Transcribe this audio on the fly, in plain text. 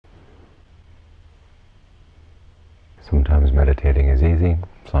Sometimes meditating is easy,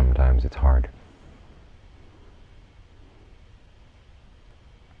 sometimes it's hard.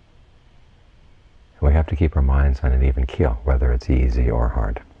 We have to keep our minds on an even keel, whether it's easy or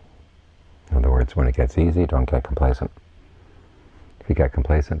hard. In other words, when it gets easy, don't get complacent. If you get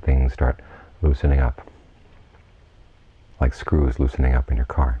complacent, things start loosening up, like screws loosening up in your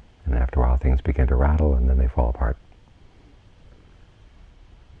car. And after a while, things begin to rattle, and then they fall apart.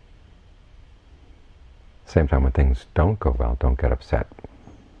 Same time, when things don't go well, don't get upset.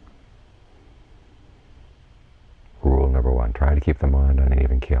 Rule number one, try to keep the mind on an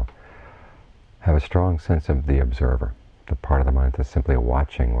even keel. Have a strong sense of the observer, the part of the mind that's simply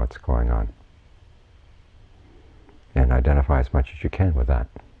watching what's going on. And identify as much as you can with that.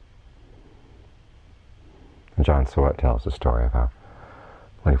 And John Suat tells the story of how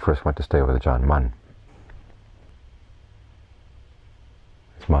when he first went to stay with Ajahn Mun,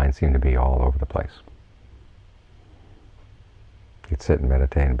 his mind seemed to be all over the place. He'd sit and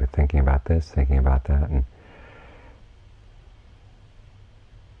meditate and be thinking about this, thinking about that, and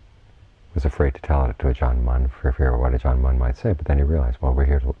was afraid to tell it to Ajahn Mun for fear of what Ajahn Mun might say. But then he realized, well,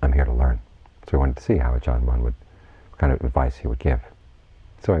 I'm here to learn. So he wanted to see how Ajahn Mun what kind of advice he would give.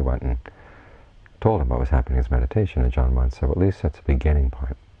 So he went and told him what was happening in his meditation, and Ajahn Mun said, well, at least that's a beginning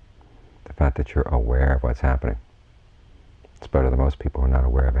point. The fact that you're aware of what's happening. It's better than most people who are not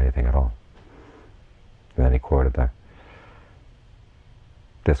aware of anything at all. And then he quoted the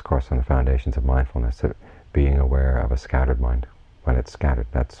discourse on the foundations of mindfulness, that being aware of a scattered mind. When it's scattered,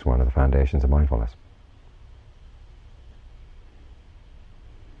 that's one of the foundations of mindfulness.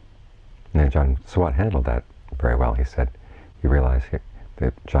 And Ajahn Suat handled that very well. He said, he realized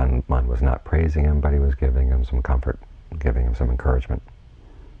that Ajahn Mun was not praising him, but he was giving him some comfort, giving him some encouragement.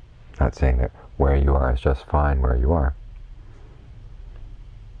 Not saying that where you are is just fine where you are,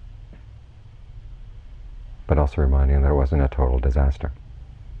 but also reminding him that it wasn't a total disaster.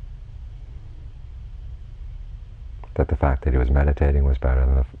 That the fact that he was meditating was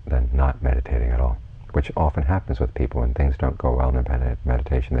better than not meditating at all, which often happens with people when things don't go well in their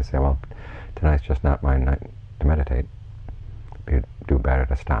meditation. They say, well, tonight's just not my night to meditate. You'd do better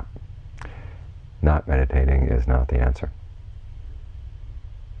to stop. Not meditating is not the answer.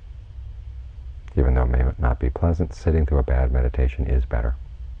 Even though it may not be pleasant, sitting through a bad meditation is better.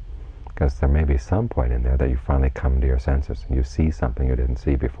 Because there may be some point in there that you finally come to your senses and you see something you didn't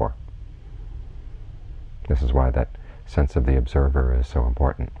see before. This is why that sense of the observer is so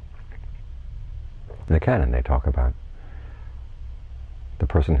important. In the canon, they talk about the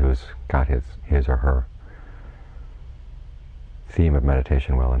person who's got his or her theme of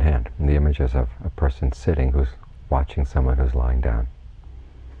meditation well in hand. And the image is of a person sitting who's watching someone who's lying down,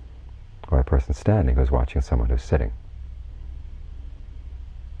 or a person standing who's watching someone who's sitting.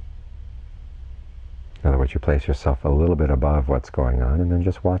 In other words, you place yourself a little bit above what's going on and then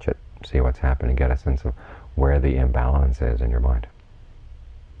just watch it. See what's happening, get a sense of where the imbalance is in your mind.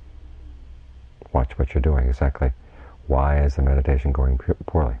 Watch what you're doing exactly. Why is the meditation going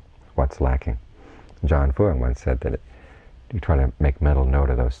poorly? What's lacking? John Fuang once said that you try to make mental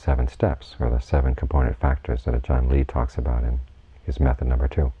note of those 7 steps, or the 7 component factors that Ajahn Lee talks about in his method number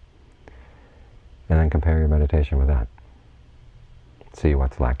 2. And then compare your meditation with that. See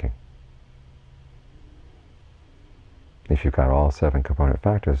what's lacking. If you've got all 7 component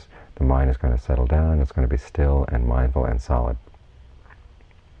factors, the mind is going to settle down, it's going to be still and mindful and solid.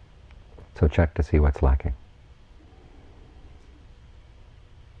 So check to see what's lacking.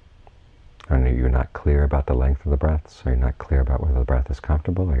 And you're not clear about the length of the breaths, or you're not clear about whether the breath is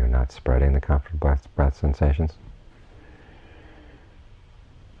comfortable, or you're not spreading the comfortable breath sensations.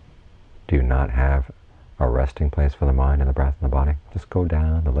 Do you not have a resting place for the mind and the breath and the body? Just go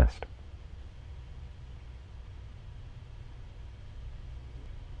down the list.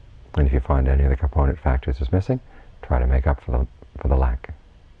 And if you find any of the component factors is missing, try to make up for the lack.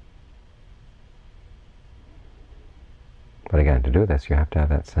 But again, to do this, you have to have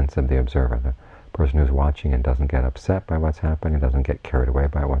that sense of the observer, the person who's watching and doesn't get upset by what's happening, doesn't get carried away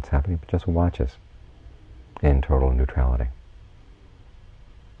by what's happening, but just watches in total neutrality.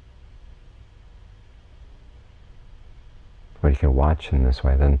 When you can watch in this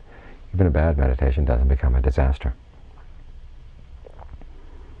way, then even a bad meditation doesn't become a disaster.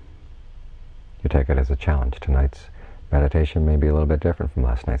 You take it as a challenge. Tonight's meditation may be a little bit different from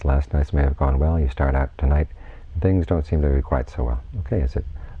last night's. Last night's may have gone well. You start out tonight, and things don't seem to be quite so well. Okay, is it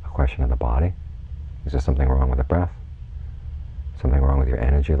a question of the body? Is there something wrong with the breath? Something wrong with your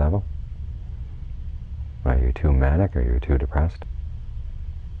energy level? Are you too manic? Are you too depressed?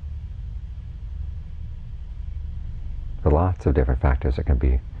 There are lots of different factors that can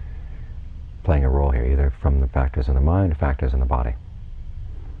be playing a role here, either from the factors in the mind or factors in the body.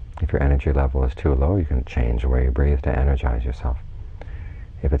 If your energy level is too low, you can change the way you breathe to energize yourself.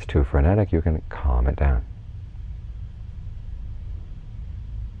 If it's too frenetic, you can calm it down.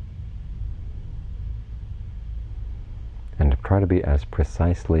 And try to be as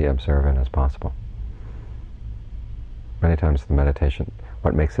precisely observant as possible. Many times the meditation,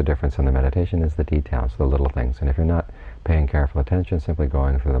 what makes the difference in the meditation is the details, the little things. And if you're not paying careful attention, simply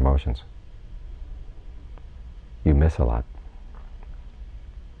going through the motions, you miss a lot.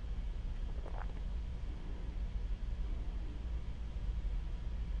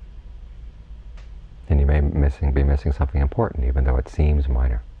 And you may be missing something important, even though it seems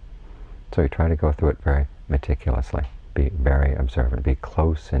minor. So you try to go through it very meticulously. Be very observant. Be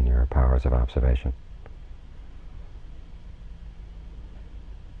close in your powers of observation.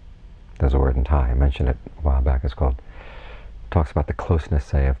 There's a word in Thai, I mentioned it a while back, talks about the closeness,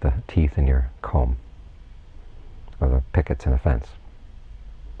 say, of the teeth in your comb, or the pickets in a fence.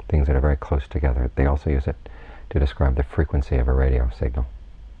 Things that are very close together. They also use it to describe the frequency of a radio signal.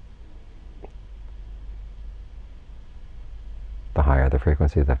 The higher the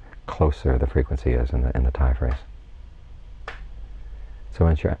frequency, the closer the frequency is in the Thai phrase. So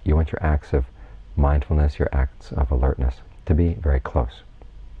you want your acts of mindfulness, your acts of alertness, to be very close,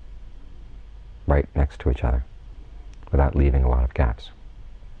 right next to each other, without leaving a lot of gaps.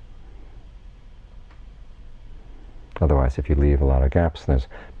 Otherwise, if you leave a lot of gaps, there's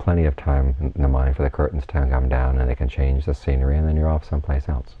plenty of time in the mind for the curtains to come down, and they can change the scenery, and then you're off someplace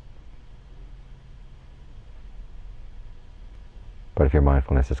else. But if your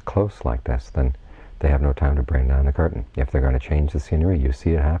mindfulness is close like this, then they have no time to bring down the curtain. If they're going to change the scenery, you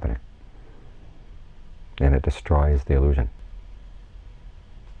see it happening. And it destroys the illusion.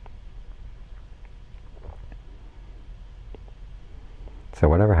 So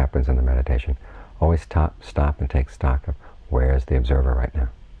whatever happens in the meditation, always stop and take stock of where is the observer right now.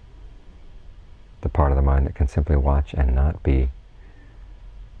 The part of the mind that can simply watch and not be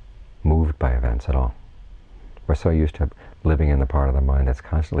moved by events at all. We're so used to living in the part of the mind that's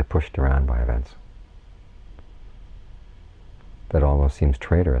constantly pushed around by events that almost seems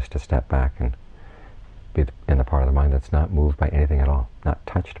traitorous to step back and be in the part of the mind that's not moved by anything at all, not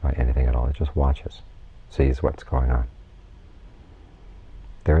touched by anything at all. It just watches, sees what's going on.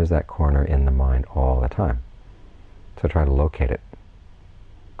 There is that corner in the mind all the time. So try to locate it.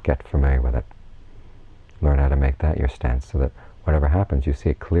 Get familiar with it. Learn how to make that your stance so that whatever happens, you see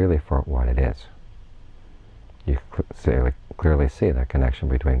it clearly for what it is. You clearly see the connection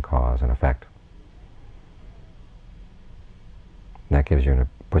between cause and effect. And that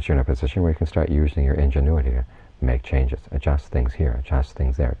puts you in a position where you can start using your ingenuity to make changes, adjust things here, adjust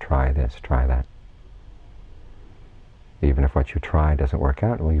things there, try this, try that. Even if what you try doesn't work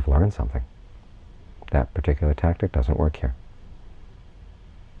out, well, you've learned something. That particular tactic doesn't work here.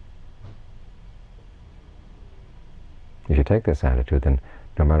 If you take this attitude, then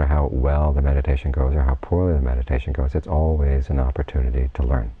no matter how well the meditation goes or how poorly the meditation goes, it's always an opportunity to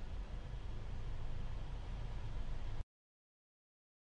learn.